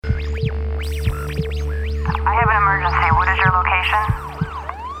I have an emergency. What is your location?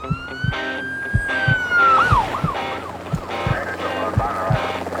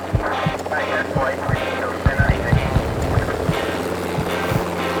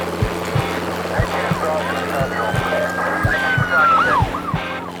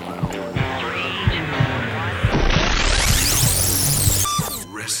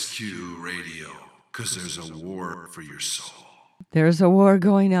 Rescue Radio, because there's a war for your soul. There's a war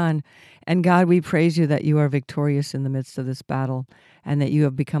going on. And God, we praise you that you are victorious in the midst of this battle and that you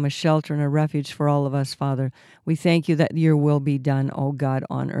have become a shelter and a refuge for all of us, Father. We thank you that your will be done, O God,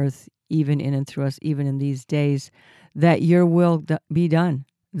 on earth, even in and through us, even in these days, that your will be done,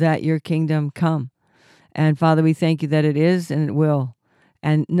 that your kingdom come. And Father, we thank you that it is and it will,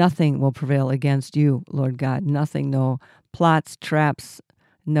 and nothing will prevail against you, Lord God. Nothing, no plots, traps,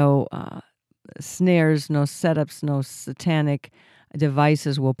 no snares, no setups, no satanic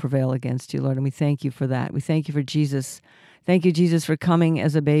devices will prevail against you, Lord. And we thank you for that. We thank you for Jesus. Thank you, Jesus, for coming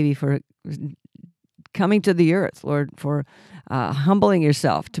as a baby, for coming to the earth, Lord, for humbling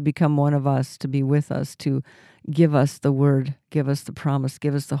yourself to become one of us, to be with us, to give us the word, give us the promise,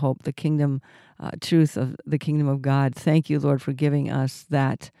 give us the hope, the kingdom, truth of the kingdom of God. Thank you, Lord, for giving us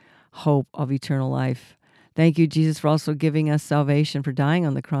that hope of eternal life. Thank you, Jesus, for also giving us salvation, for dying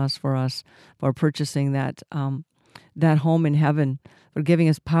on the cross for us, for purchasing that home in heaven, for giving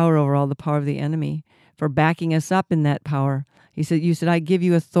us power over all the power of the enemy, for backing us up in that power. You said, I give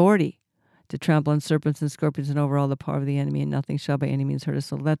you authority to trample on serpents and scorpions and over all the power of the enemy, and nothing shall by any means hurt us.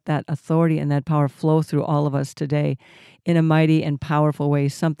 So let that authority and that power flow through all of us today in a mighty and powerful way,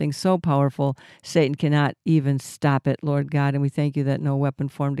 something so powerful Satan cannot even stop it, Lord God. And we thank you that no weapon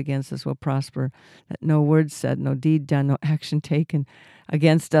formed against us will prosper, that no word said, no deed done, no action taken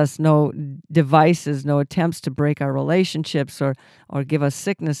against us, no devices, no attempts to break our relationships or give us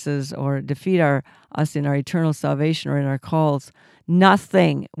sicknesses or defeat us in our eternal salvation or in our calls.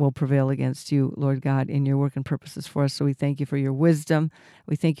 Nothing will prevail against you, Lord God, in your work and purposes for us. So we thank you for your wisdom.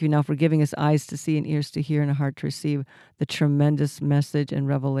 We thank you now for giving us eyes to see and ears to hear and a heart to receive the tremendous message and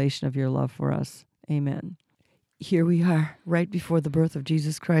revelation of your love for us. Amen. Here we are, right before the birth of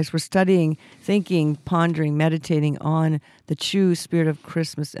Jesus Christ. We're studying, thinking, pondering, meditating on the true spirit of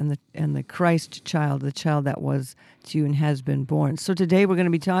Christmas and the Christ child, the child that was to you and has been born. So today we're going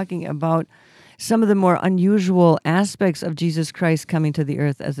to be talking about some of the more unusual aspects of Jesus Christ coming to the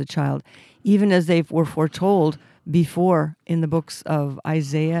earth as a child, even as they were foretold before in the books of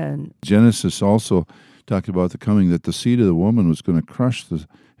Isaiah. And Genesis also talked about the coming, that the seed of the woman was going to crush the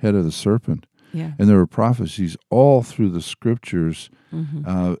head of the serpent. Yeah. And there were prophecies all through the scriptures.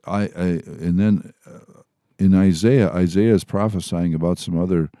 Mm-hmm. And then in Isaiah is prophesying about some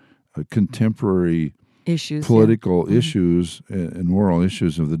other contemporary issues, political yeah. issues and moral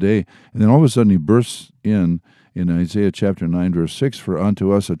issues of the day. And then all of a sudden he bursts in Isaiah chapter 9, verse 6, for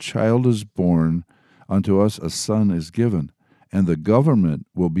unto us a child is born, unto us a son is given, and the government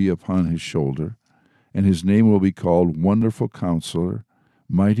will be upon his shoulder, and his name will be called Wonderful Counselor,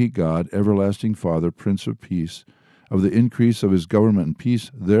 Mighty God, Everlasting Father, Prince of Peace. Of the increase of his government and peace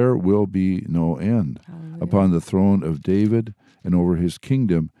there will be no end. Hallelujah. Upon the throne of David and over his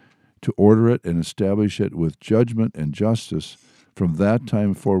kingdom, to order it and establish it with judgment and justice from that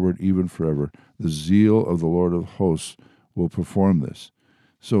time forward, even forever. The zeal of the Lord of hosts will perform this.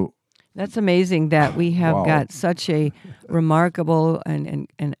 So that's amazing that we have wow. got such a remarkable and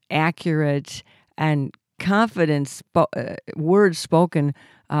accurate and confident word spoken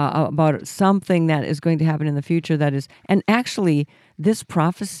about something that is going to happen in the future. That is, and actually, this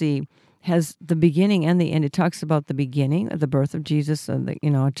prophecy has the beginning and the end. It talks about the beginning of the birth of Jesus, and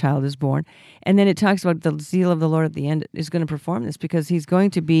a child is born, and then it talks about the zeal of the Lord at the end is going to perform this because he's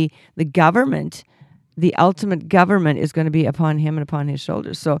going to be the government. The ultimate government is going to be upon him and upon his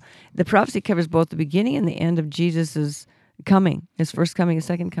shoulders. So the prophecy covers both the beginning and the end of Jesus's coming, his first coming, his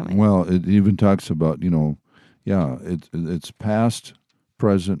second coming. Well, it even talks about it's past,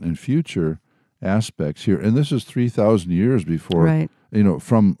 present, and future aspects here, and this is 3,000 years before. Right.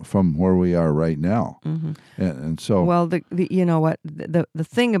 From where we are right now. Mm-hmm. And so... Well, the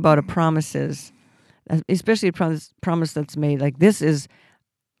thing about a promise is, especially a promise that's made, like this is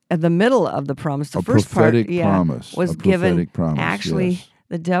at the middle of the promise. The first part promise, was given. Promise, actually, yes.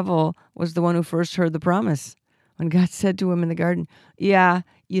 The devil was the one who first heard the promise. When God said to him in the garden, yeah,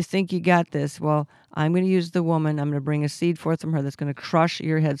 you think you got this. Well, I'm going to use the woman. I'm going to bring a seed forth from her that's going to crush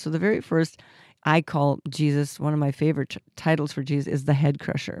your head. So the very first... I call Jesus, one of my favorite titles for Jesus is the head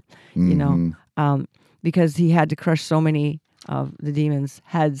crusher, mm-hmm. Because he had to crush so many of the demons'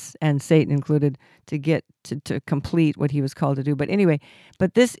 heads, and Satan included, to get to complete what he was called to do. But anyway,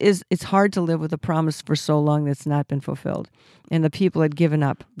 it's hard to live with a promise for so long that's not been fulfilled. And the people had given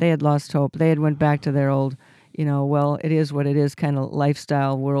up. They had lost hope. They had went back to their old, well, it is what it is kind of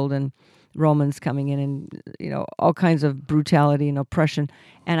lifestyle world, and Romans coming in and, all kinds of brutality and oppression.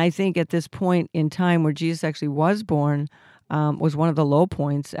 And I think at this point in time where Jesus actually was born, was one of the low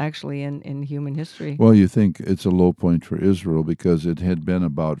points actually in human history. Well, you think it's a low point for Israel because it had been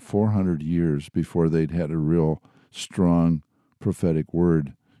about 400 years before they'd had a real strong prophetic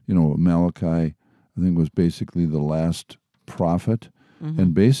word. Malachi, I think, was basically the last prophet. Mm-hmm.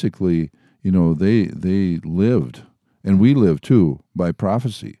 And basically, they lived, and we live too, by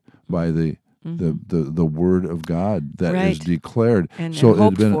prophecy, by the word of God that is declared. And so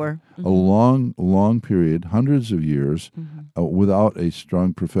hoped it had been for. a long, long period, hundreds of years, without a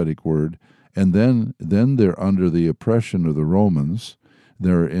strong prophetic word. And then they're under the oppression of the Romans.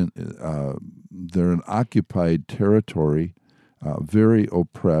 They're in occupied territory, very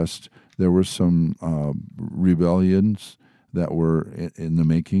oppressed. There were some rebellions that were in the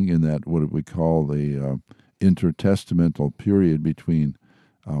making in that what we call the intertestamental period between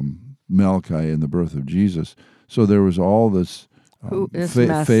Malachi and the birth of Jesus. So there was all this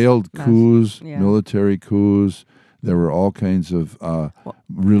failed coups, military coups. There were all kinds of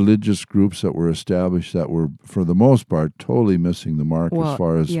religious groups that were established that were, for the most part, totally missing the mark as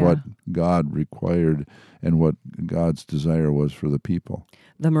far as what God required and what God's desire was for the people.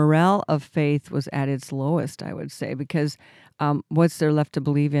 The morale of faith was at its lowest, I would say, because what's there left to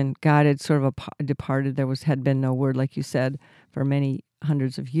believe in? God had sort of departed. Had been no word, like you said, for many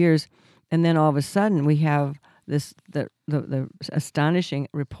hundreds of years. And then all of a sudden we have the astonishing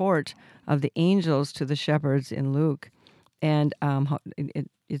report of the angels to the shepherds in Luke. And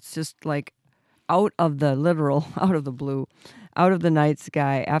it's just like out of the literal, out of the blue, out of the night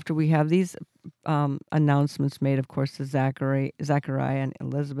sky, after we have these announcements made, of course, to Zachariah and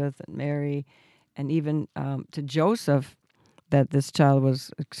Elizabeth and Mary, and even to Joseph, that this child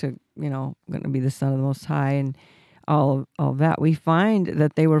was, going to be the Son of the Most High, and all of that. We find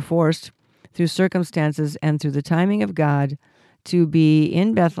that they were forced through circumstances and through the timing of God to be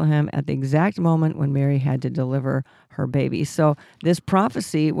in Bethlehem at the exact moment when Mary had to deliver her baby. So this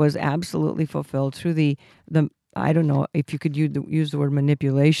prophecy was absolutely fulfilled through the I don't know if you could use the word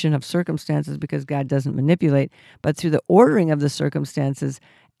manipulation of circumstances, because God doesn't manipulate, but through the ordering of the circumstances,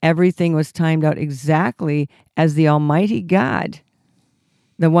 everything was timed out exactly as the Almighty God,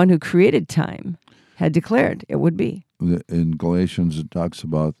 the one who created time, had declared it would be. In Galatians, it talks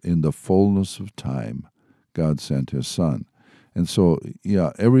about in the fullness of time, God sent his Son. And so,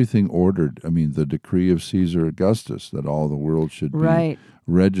 everything ordered. I mean, the decree of Caesar Augustus that all the world should be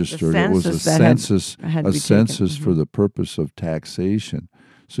registered. It was a census, for the purpose of taxation.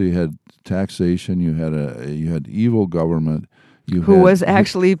 So you had taxation. You had evil government. Who was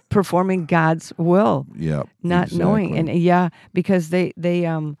actually performing God's will. Yeah, not knowing, and because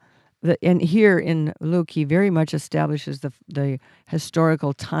and here in Luke, he very much establishes the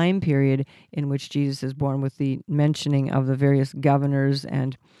historical time period in which Jesus is born, with the mentioning of the various governors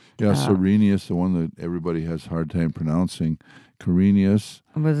and Cyrenius, the one that everybody has a hard time pronouncing. Quirinius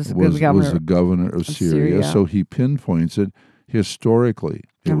was the governor of Syria. So he pinpoints it historically.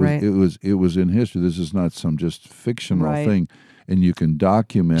 It was in history. This is not some just fictional thing, and you can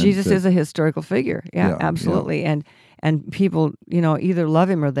document. Jesus is a historical figure. Yeah, absolutely, and people, either love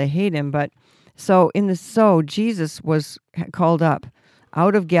him or they hate him. But so Jesus was called up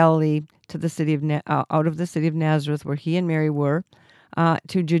out of Galilee to the city of out of the city of Nazareth, where he and Mary were,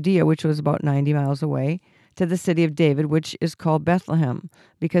 to Judea, which was about 90 miles away, to the city of David, which is called Bethlehem,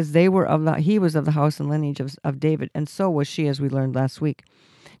 because he was of the house and lineage of David, and so was she, as we learned last week,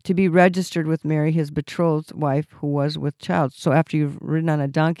 to be registered with Mary, his betrothed wife, who was with child. So after you've ridden on a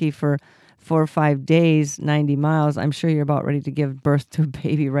donkey for 4 or 5 days, 90 miles, I'm sure you're about ready to give birth to a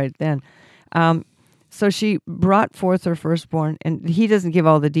baby right then. So she brought forth her firstborn, and he doesn't give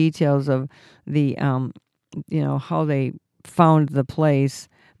all the details of the, how they found the place,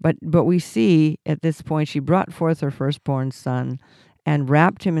 but we see at this point she brought forth her firstborn son and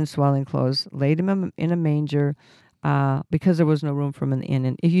wrapped him in swaddling clothes, laid him in a manger, because there was no room for him in the inn.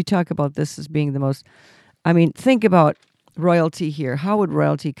 And if you talk about this as being the most, think about royalty here. How would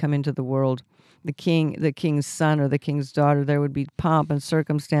royalty come into the world? The king's son or the king's daughter, there would be pomp and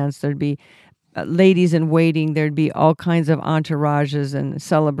circumstance. There'd be ladies in waiting. There'd be all kinds of entourages and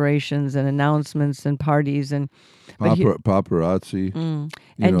celebrations and announcements and parties and paparazzi.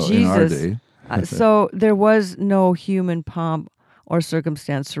 And Jesus, in our day. So there was no human pomp or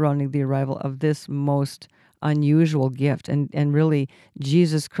circumstance surrounding the arrival of this most unusual gift. And really,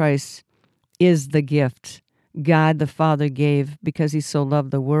 Jesus Christ is the gift God the Father gave because he so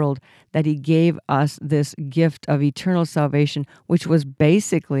loved the world that he gave us this gift of eternal salvation, which was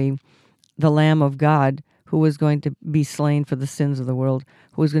basically the Lamb of God who was going to be slain for the sins of the world,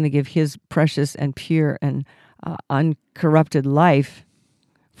 who was going to give his precious and pure and uncorrupted life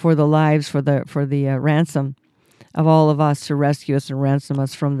for the lives, for the ransom of all of us, to rescue us and ransom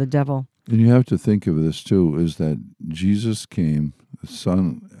us from the devil. And you have to think of this too, is that Jesus came, the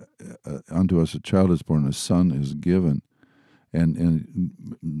Son, unto us a child is born, a son is given. And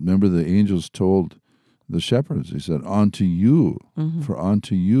remember the angels told the shepherds, he said, unto you, for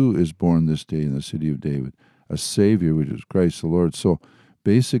unto you is born this day in the city of David a Savior, which is Christ the Lord. So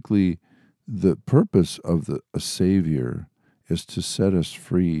basically, the purpose of a Savior is to set us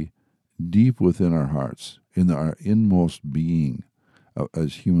free deep within our hearts, in our inmost being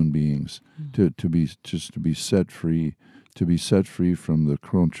as human beings, to be set free, to be set free from the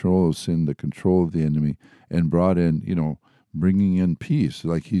control of sin, the control of the enemy, and brought in, bringing in peace,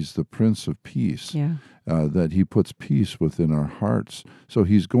 like he's the Prince of Peace, that he puts peace within our hearts. So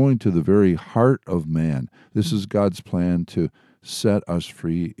he's going to the very heart of man. This is God's plan to set us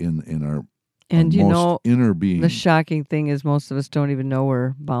free in our and most inner being. The shocking thing is most of us don't even know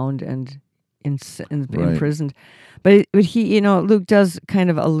we're bound and imprisoned. But he, Luke does kind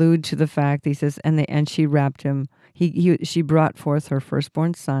of allude to the fact, he says, and she wrapped him. She brought forth her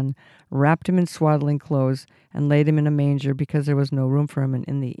firstborn son, wrapped him in swaddling clothes, and laid him in a manger because there was no room for him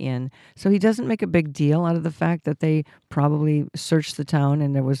in the inn. So he doesn't make a big deal out of the fact that they probably searched the town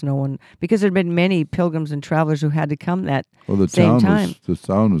and there was no one, because there had been many pilgrims and travelers who had to come that same time. The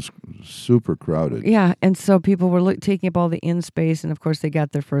town was super crowded. Yeah, and so people were taking up all the inn space, and of course they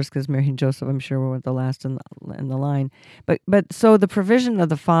got there first because Mary and Joseph, I'm sure, were the last in the line. But so the provision of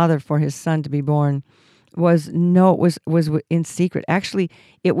the Father for his Son to be born was in secret. Actually,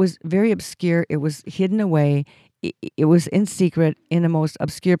 it was very obscure. It was hidden away. It was in secret in a most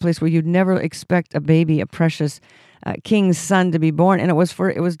obscure place where you'd never expect a baby, a precious king's son, to be born. And it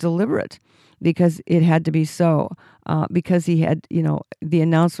was deliberate because it had to be so. Because he had, the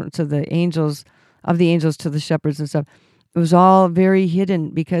announcement to the angels to the shepherds and stuff. It was all very hidden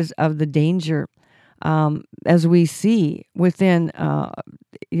because of the danger, as we see within,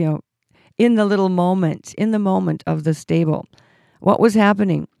 in the moment of the stable. What was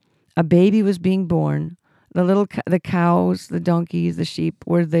happening? A baby was being born. The cows, the donkeys, the sheep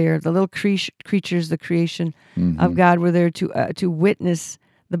were there. The little creatures, the creation of God, were there to witness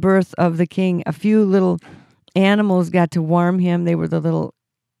the birth of the king. A few little animals got to warm him. They were the little,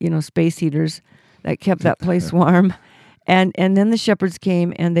 space heaters that kept that place warm. And then the shepherds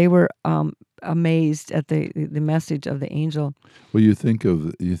came, and they were amazed at the message of the angel. Well, you think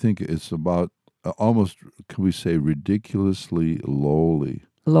it's about almost, can we say, ridiculously lowly.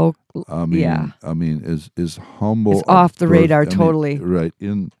 I mean, is humble. It's off the radar totally. Right.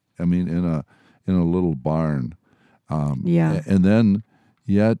 In a little barn. And then,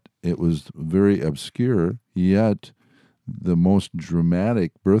 yet it was very obscure. Yet the most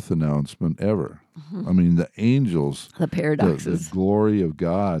dramatic birth announcement ever. I mean, the angels, the paradoxes, the glory of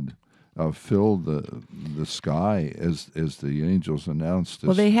God filled the sky as the angels announced this.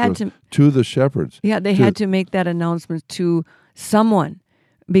 Well, they had to the shepherds. Yeah, they had to make that announcement to someone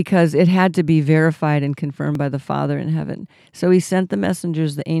because it had to be verified and confirmed by the Father in heaven. So he sent the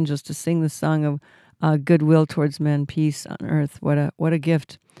messengers, the angels, to sing the song of goodwill towards men, peace on earth. What a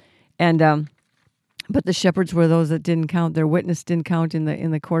gift! And but the shepherds were those that didn't count. Their witness didn't count in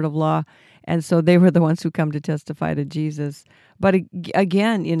the court of law, and so they were the ones who come to testify to Jesus. But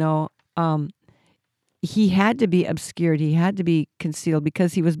again, he had to be obscured. He had to be concealed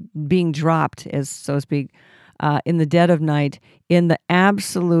because he was being dropped, as so to speak, in the dead of night, in the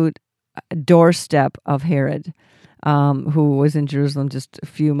absolute doorstep of Herod, who was in Jerusalem just a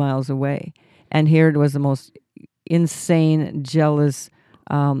few miles away. And Herod was the most insane, jealous,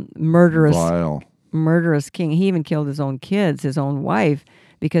 murderous king. He even killed his own kids, his own wife,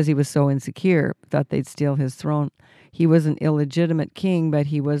 because he was so insecure, thought they'd steal his throne. He was an illegitimate king, but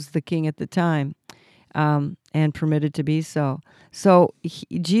he was the king at the time, and permitted to be so. So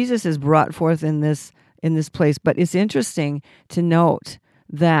Jesus is brought forth in this place. But it's interesting to note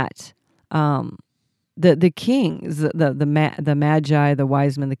that the kings, the magi, the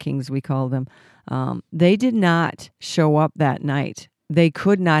wise men, the kings we call them, they did not show up that night. They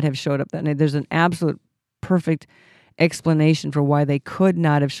could not have showed up that night. There's an absolute perfect explanation for why they could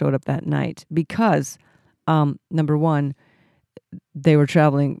not have showed up that night. Because, number one, they were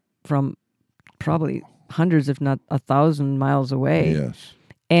traveling from probably hundreds, if not 1,000 miles away. Yes.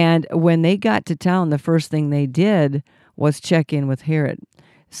 And when they got to town, the first thing they did was check in with Herod.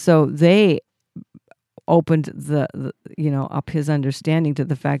 So they opened up his understanding to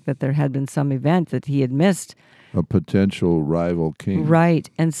the fact that there had been some event that he had missed. A potential rival king. Right.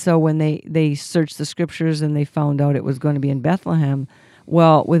 And so when they searched the scriptures and they found out it was going to be in Bethlehem,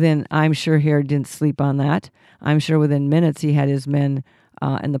 well, I'm sure Herod didn't sleep on that. I'm sure within minutes he had his men,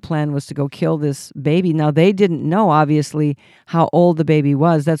 and the plan was to go kill this baby. Now, they didn't know, obviously, how old the baby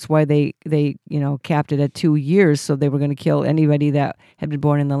was. That's why they capped it at 2 years, so they were going to kill anybody that had been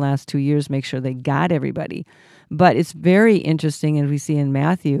born in the last 2 years, make sure they got everybody. But it's very interesting, as we see in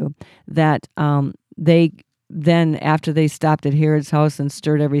Matthew, that they then, after they stopped at Herod's house and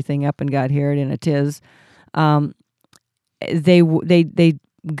stirred everything up and got Herod in a tiz, they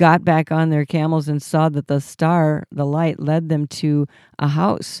got back on their camels and saw that the star, the light, led them to a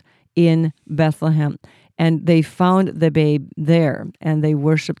house in Bethlehem. And they found the babe there, and they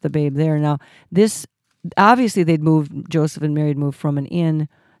worshiped the babe there. Now, this, obviously Joseph and Mary had moved from an inn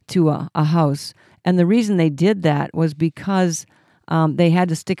to a house. And the reason they did that was because they had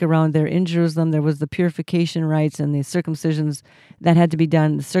to stick around there in Jerusalem. There was the purification rites and the circumcisions that had to be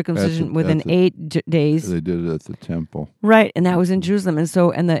done. The circumcision within 8 days. They did it at the temple, right? And that was in Jerusalem. And so,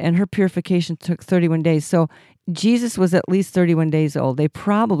 and her purification took 31 days. So Jesus was at least 31 days old. They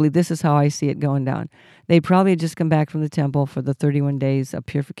probably, this is how I see it going down. They probably had just come back from the temple for the 31 days of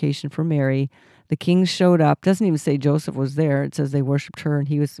purification for Mary. The king showed up. Doesn't even say Joseph was there. It says they worshipped her,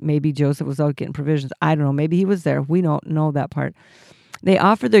 and maybe Joseph was out getting provisions. I don't know. Maybe he was there. We don't know that part. They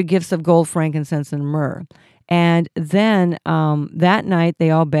offered their gifts of gold, frankincense, and myrrh. And then that night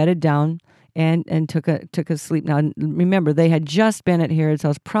they all bedded down and took a sleep. Now remember, they had just been at Herod's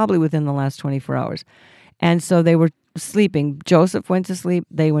house, probably within the last 24 hours. And so they were sleeping. Joseph went to sleep.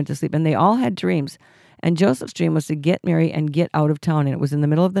 They went to sleep. And they all had dreams. And Joseph's dream was to get Mary and get out of town. And it was in the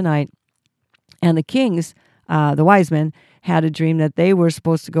middle of the night. And the kings, the wise men, had a dream that they were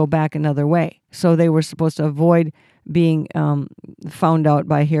supposed to go back another way. So they were supposed to avoid being found out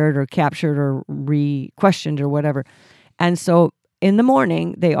by Herod or captured or re-questioned or whatever. And so in the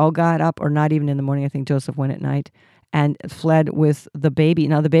morning, they all got up, or not even in the morning, I think Joseph went at night, and fled with the baby.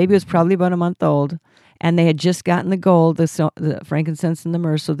 Now, the baby was probably about a month old, and they had just gotten the gold, the frankincense and the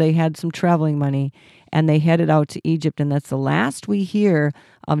myrrh, so they had some traveling money, and they headed out to Egypt. And that's the last we hear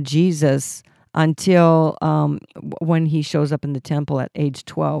of Jesus until when he shows up in the temple at age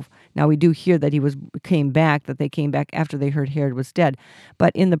 12. Now, we do hear that they came back after they heard Herod was dead.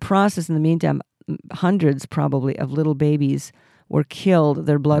 But in the process, in the meantime, hundreds probably of little babies were killed.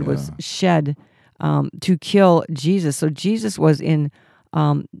 Their blood was shed to kill Jesus. So Jesus was in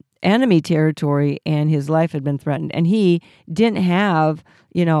enemy territory, and his life had been threatened. And he didn't have,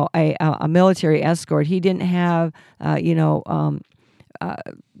 a military escort. He didn't have,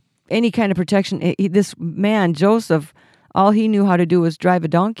 any kind of protection. This man, Joseph, all he knew how to do was drive a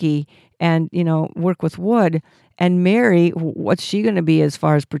donkey and, work with wood. And Mary, what's she going to be as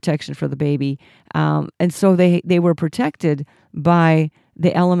far as protection for the baby? And so they were protected by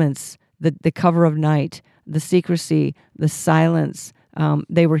the elements, the cover of night, the secrecy, the silence.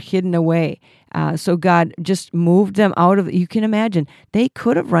 They were hidden away. So God just moved them out of, you can imagine, they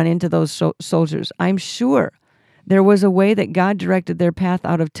could have run into those soldiers. I'm sure there was a way that God directed their path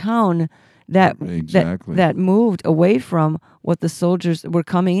out of town that moved away from what the soldiers were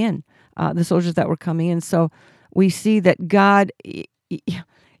coming in, the soldiers that were coming in. So we see that God, it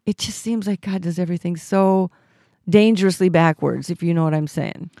just seems like God does everything so dangerously backwards, if you know what I'm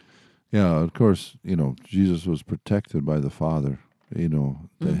saying. Yeah, of course, Jesus was protected by the Father,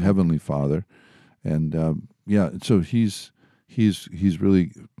 the Heavenly Father. And so he's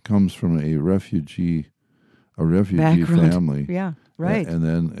really comes from a refugee background. Family. Yeah, right. And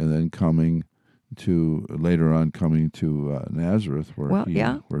then coming to Nazareth,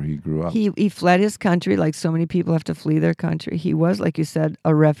 where he grew up. He fled his country, like so many people have to flee their country. He was, like you said,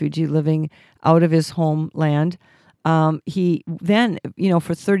 a refugee living out of his homeland. He then,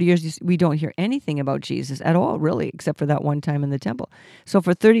 for 30 years, we don't hear anything about Jesus at all, really, except for that one time in the temple. So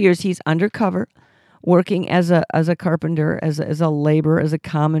for 30 years, he's undercover, working as a carpenter, as a laborer, as a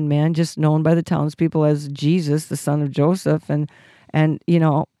common man, just known by the townspeople as Jesus, the son of Joseph. And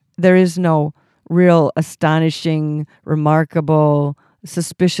there is no real astonishing, remarkable,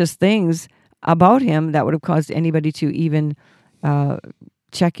 suspicious things about him that would have caused anybody to even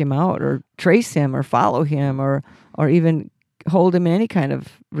check him out or trace him or follow him or even hold him in any kind of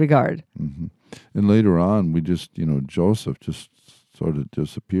regard. Mm-hmm. And later on, we just, Joseph just sort of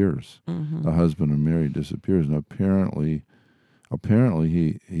disappears. Mm-hmm. The husband of Mary disappears, and apparently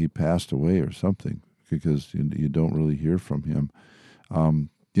he passed away or something, because you don't really hear from him.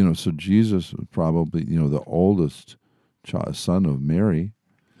 So Jesus was probably, the oldest son of Mary,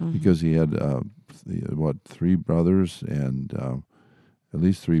 because he had, three brothers and at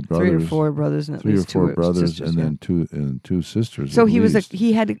least three brothers. 3 or 4 brothers and at three least or four 2 brothers, sisters, and then two sisters. So at he least.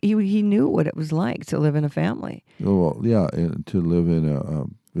 he knew what it was like to live in a family. Well, yeah, to live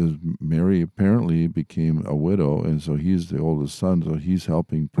in because Mary apparently became a widow, and so he's the oldest son, so he's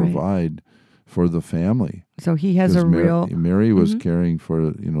helping provide for the family. So he has a real... Mary was caring for,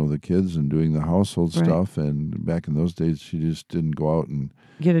 the kids and doing the household Right. stuff, and back in those days, she just didn't go out and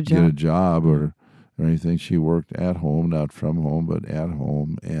Get a job. or anything. She worked at home, not from home, but at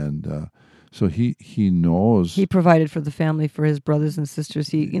home, and so he knows. He provided for the family, for his brothers and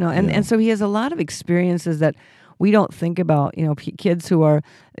sisters. And so he has a lot of experiences that we don't think about. Kids who are,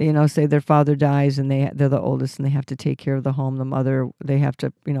 say their father dies and they're the oldest and they have to take care of the home. The mother, they have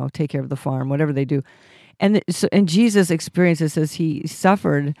to, take care of the farm, whatever they do. And Jesus experiences as he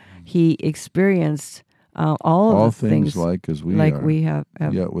suffered, he experienced all of the things like as we like are, we have.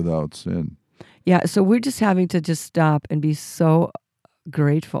 yet without sin. Yeah, so we're just having to just stop and be so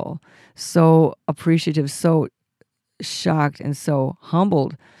grateful, so appreciative, so shocked, and so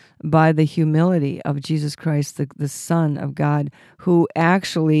humbled by the humility of Jesus Christ, the Son of God, who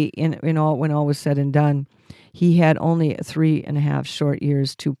actually, in all, when all was said and done, he had only 3.5 short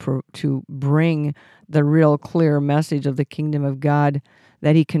years to bring the real clear message of the kingdom of God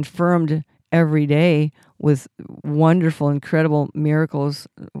that he confirmed every day with wonderful, incredible miracles,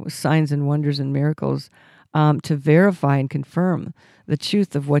 signs and wonders and miracles, to verify and confirm the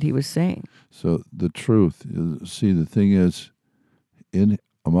truth of what he was saying. So the truth, see, the thing is,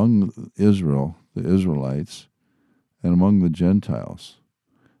 among Israel, the Israelites, and among the Gentiles,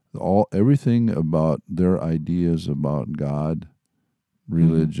 everything about their ideas about God,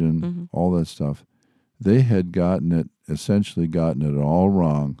 religion, all that stuff, they had essentially gotten it all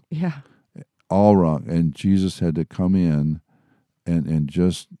wrong. Yeah. All wrong. And Jesus had to come in and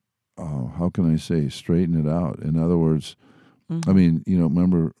just, how can I say, straighten it out. In other words, I mean,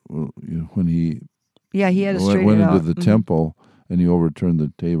 remember when he he had to straighten went it into out. the temple and he overturned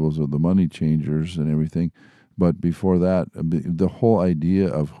the tables of the money changers and everything. But before that, the whole idea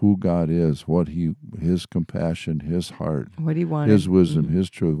of who God is, his compassion, his heart, what he wanted, his wisdom, his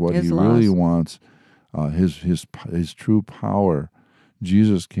truth, what his he laws. really wants, his true power.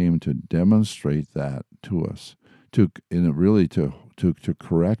 Jesus came to demonstrate that to us, to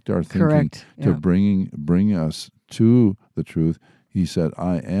correct our thinking, to bring us to the truth. He said,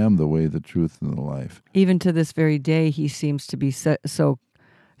 "I am the way, the truth, and the life." Even to this very day, he seems to be such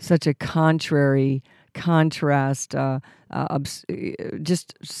a contrast,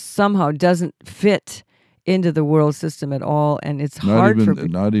 just somehow doesn't fit into the world system at all, and it's hard for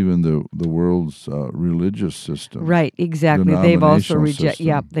not even the world's religious system. Right, exactly. They've also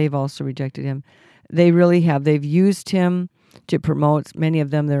system. They've also rejected him. They really have. They've used him to promote, many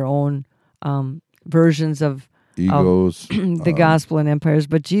of them, their own versions of egos, the gospel and empires.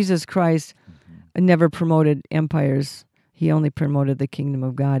 But Jesus Christ never promoted empires. He only promoted the kingdom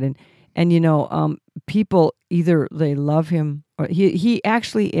of God. And people, either they love him or he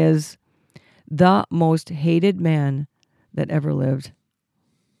actually is the most hated man that ever lived.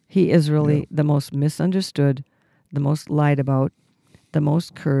 He is really the most misunderstood, the most lied about, the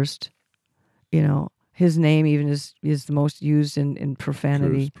most cursed. His name even is the most used in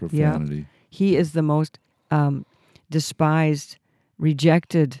profanity. Cursed, profanity. Yeah. He is the most despised,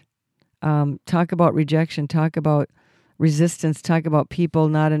 rejected. Talk about rejection. Talk about resistance. Talk about people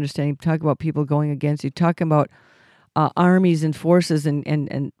not understanding. Talk about people going against you. Talk about armies and forces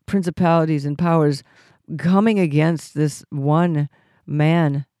and principalities and powers coming against this one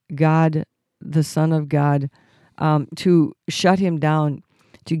man, God, the Son of God, to shut him down,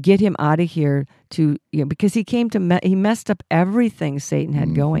 to get him out of here, because he came to he messed up everything Satan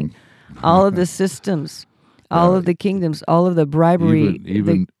had going, all of the systems, all of the kingdoms, all of the bribery,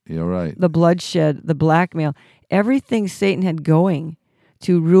 you're right, the bloodshed, the blackmail, everything Satan had going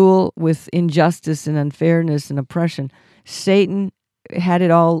to rule with injustice and unfairness and oppression. Satan had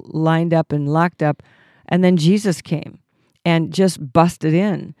it all lined up and locked up, and then Jesus came and just busted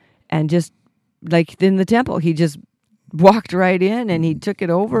in, and just like in the temple, he just walked right in and he took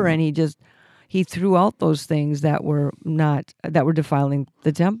it over, and he threw out those things that were defiling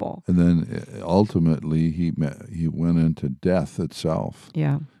the temple. And then ultimately he went into death itself.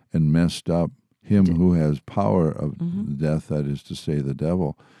 Yeah. And messed up him who has power of death, that is to say, the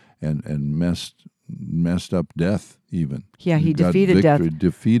devil, and messed up death even. Yeah, he defeated death.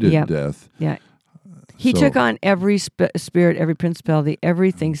 Defeated death. Yeah. He So took on every spirit, every principality,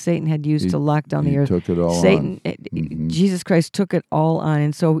 everything Satan had used to lock down the he earth. took it all Satan, on. Mhm. Jesus Christ took it all on.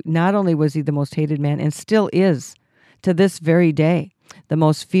 And so not only was he the most hated man, and still is to this very day, the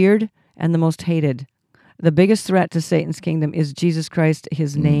most feared and the most hated. The biggest threat to Satan's kingdom is Jesus Christ,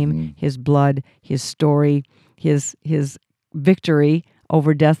 his name, his blood, his story, his victory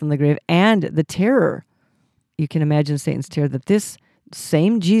over death and the grave, and the terror. You can imagine Satan's terror that this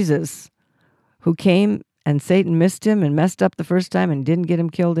same Jesus who came and Satan missed him and messed up the first time and didn't get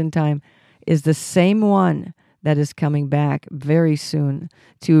him killed in time is the same one that is coming back very soon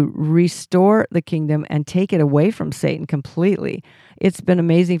to restore the kingdom and take it away from Satan completely. It's been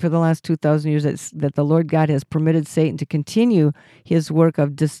amazing for the last 2,000 years that the Lord God has permitted Satan to continue his work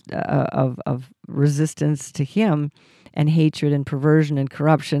of resistance to him and hatred and perversion and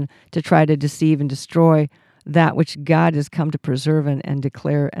corruption to try to deceive and destroy that which God has come to preserve and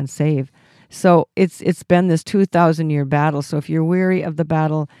declare and save. So it's been this 2,000-year battle. So if you're weary of the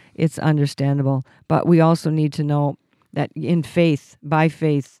battle, it's understandable. But we also need to know that in faith, by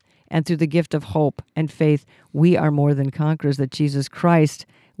faith, and through the gift of hope and faith, we are more than conquerors, that Jesus Christ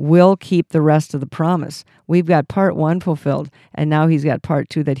will keep the rest of the promise. We've got part 1 fulfilled, and now he's got part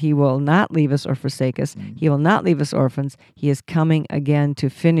 2, that he will not leave us or forsake us. He will not leave us orphans. He is coming again to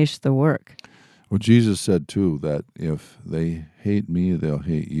finish the work. Well, Jesus said, too, that if they hate me, they'll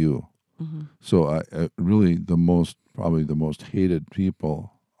hate you. So I really probably the most hated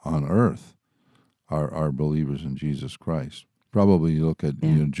people on earth are believers in Jesus Christ. Probably you look at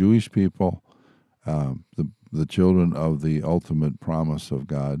Jewish people, the children of the ultimate promise of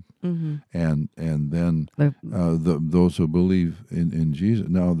God, and then those who believe in Jesus.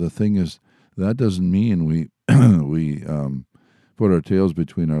 Now the thing is, that doesn't mean we put our tails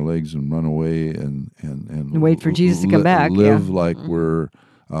between our legs and run away and wait for Jesus to come back. Live like we're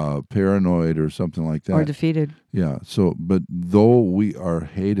paranoid or something like that, or defeated. Yeah. So, but though we are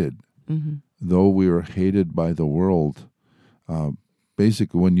hated, though we are hated by the world,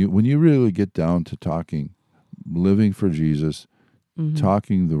 basically, when you really get down to talking, living for Jesus,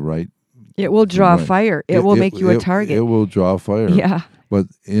 talking the right, it will draw fire. It will make you a target. It will draw fire. Yeah. But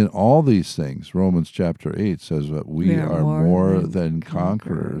in all these things, Romans chapter 8 says that we are more than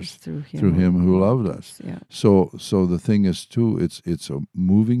conquerors through him who loved us. Yeah. So the thing is, too, it's a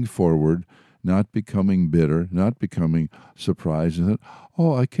moving forward, not becoming bitter, not becoming surprised, and that,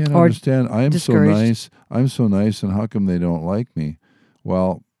 I can't understand. I'm so nice, and how come they don't like me?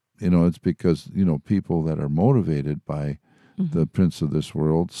 Well, it's because, people that are motivated by the prince of this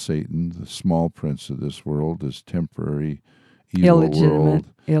world, Satan, the small prince of this world, is temporary, evil illegitimate, world,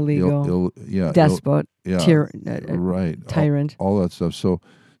 illegal, despot, right, tyrant, all that stuff.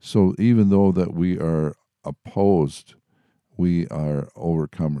 So even though that we are opposed, we are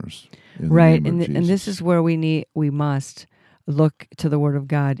overcomers. Right, and this is where we must look to the Word of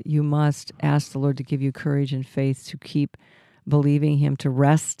God. You must ask the Lord to give you courage and faith to keep believing Him, to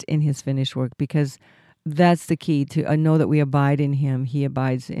rest in His finished work, because that's the key, to know that we abide in Him. He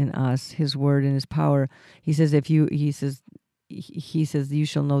abides in us, His Word and His power. He says, He says, you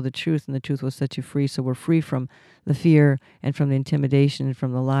shall know the truth, and the truth will set you free. So we're free from the fear and from the intimidation and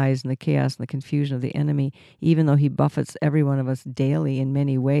from the lies and the chaos and the confusion of the enemy. Even though he buffets every one of us daily in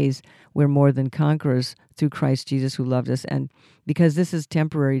many ways, we're more than conquerors through Christ Jesus who loved us. And because this is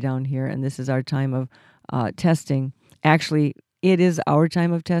temporary down here, and this is our time of testing. Actually, it is our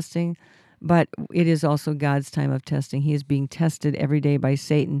time of testing, but it is also God's time of testing. He is being tested every day by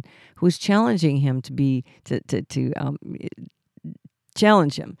Satan, who's challenging him to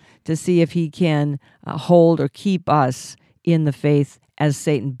challenge him to see if he can hold or keep us in the faith as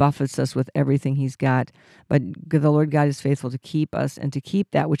Satan buffets us with everything he's got. But the Lord God is faithful to keep us and to keep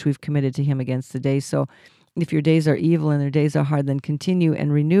that which we've committed to him against the day. So if your days are evil and their days are hard, then continue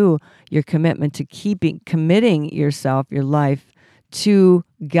and renew your commitment to committing yourself, your life, to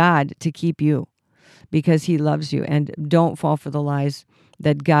God to keep you, because he loves you. And don't fall for the lies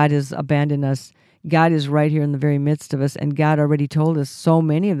that God has abandoned us. God is right here in the very midst of us, and God already told us so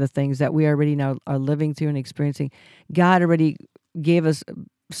many of the things that we already now are living through and experiencing. God already gave us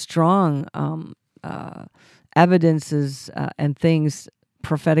strong evidences and things,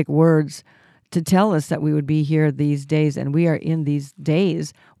 prophetic words, to tell us that we would be here these days, and we are in these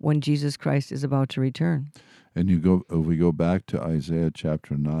days when Jesus Christ is about to return. And if we go back to Isaiah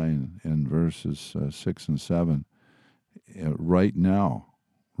chapter 9 and verses 6 and 7, right now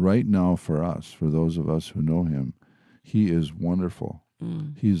for us, for those of us who know him, he is wonderful.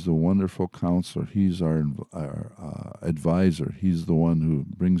 He's the wonderful counselor. He's our advisor. He's the one who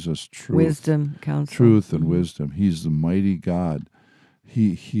brings us truth, wisdom, counsel, truth and wisdom. He's the mighty God.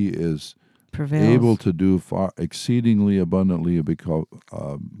 He is prevails. able to do far exceedingly abundantly above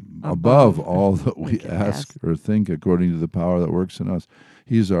all that we can ask or think, according to the power that works in us.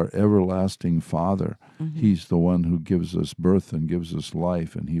 He's our everlasting Father. Mm-hmm. He's the one who gives us birth and gives us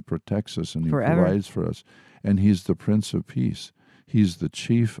life, and He protects us and He Forever. provides for us. And He's the Prince of Peace. He's the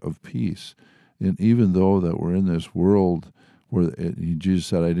Chief of Peace. And even though that we're in this world where Jesus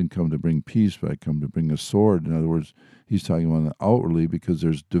said, I didn't come to bring peace, but I come to bring a sword. In other words, He's talking about outwardly, because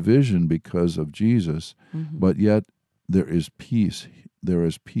there's division because of Jesus, but yet there is peace. There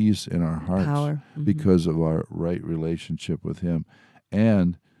is peace in our hearts Power. because of our right relationship with Him.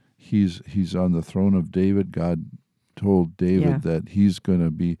 And He's on the throne of David. God told David that He's going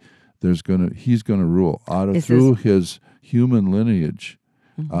to rule through His human lineage.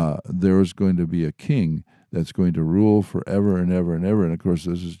 There is going to be a king that's going to rule forever and ever and ever. And of course,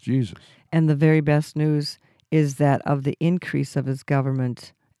 this is Jesus. And the very best news is that of the increase of His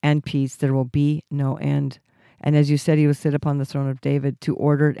government and peace, there will be no end. And as you said, He will sit upon the throne of David to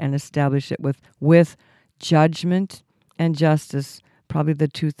order it and establish it with judgment and justice, probably the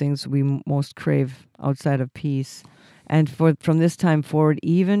two things we most crave outside of peace. And from this time forward,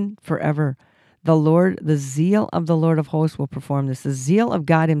 even forever, the zeal of the Lord of hosts will perform this. The zeal of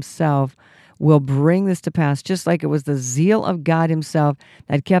God Himself will bring this to pass, just like it was the zeal of God Himself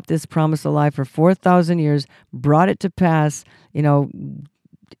that kept this promise alive for 4,000 years, brought it to pass,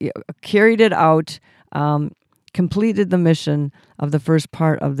 carried it out, completed the mission of the first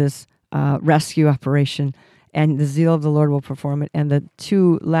part of this rescue operation, and the zeal of the Lord will perform it. And the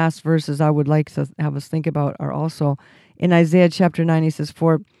two last verses I would like to have us think about are also in Isaiah chapter 9. He says,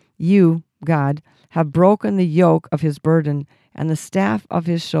 For you, God, have broken the yoke of His burden and the staff of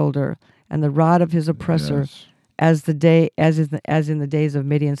His shoulder and the rod of His oppressor, as in the days of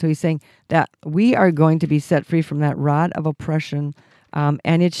Midian. So He's saying that we are going to be set free from that rod of oppression,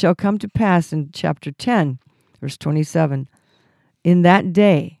 and it shall come to pass in chapter 10, verse 27, in that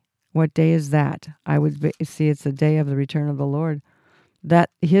day. What day is that? I would see it's the day of the return of the Lord,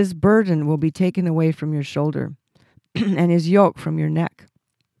 that His burden will be taken away from your shoulder and His yoke from your neck.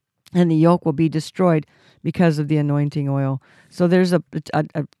 And the yoke will be destroyed because of the anointing oil. So there's a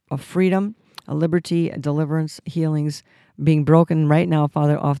freedom, a liberty, a deliverance, healings being broken right now,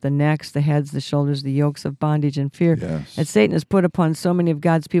 Father, off the necks, the heads, the shoulders, the yokes of bondage and fear that Satan has put upon so many of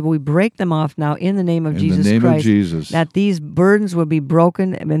God's people. We break them off now in the name of Jesus Christ. In the name of Jesus. That these burdens will be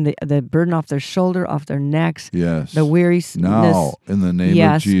broken, and the burden off their shoulder, off their necks, the weariness. Now, in the name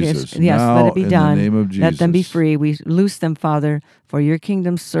of Jesus. Yes, now, let it be done. In the name of Jesus. Let them be free. We loose them, Father, for your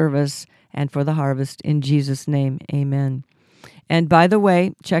kingdom's service and for the harvest. In Jesus' name, amen. And by the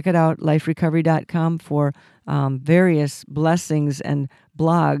way, check it out, liferecovery.com, for various blessings and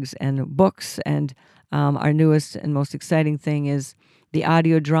blogs and books. And our newest and most exciting thing is the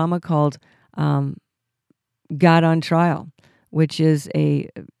audio drama called God on Trial, which is a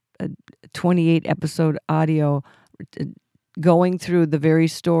 28-episode audio going through the very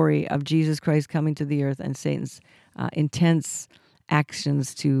story of Jesus Christ coming to the earth and Satan's intense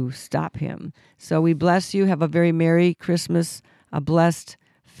actions to stop Him. So we bless you. Have a very Merry Christmas, a blessed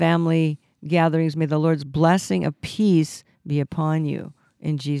family gatherings. May the Lord's blessing of peace be upon you.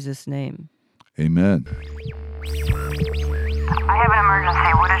 In Jesus' name. Amen. I have an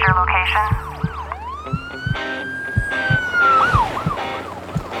emergency. What is your location?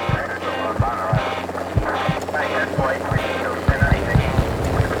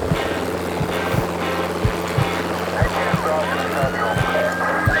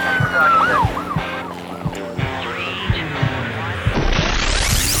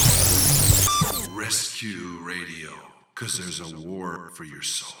 Rescue Radio, because there's a war for your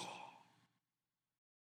soul.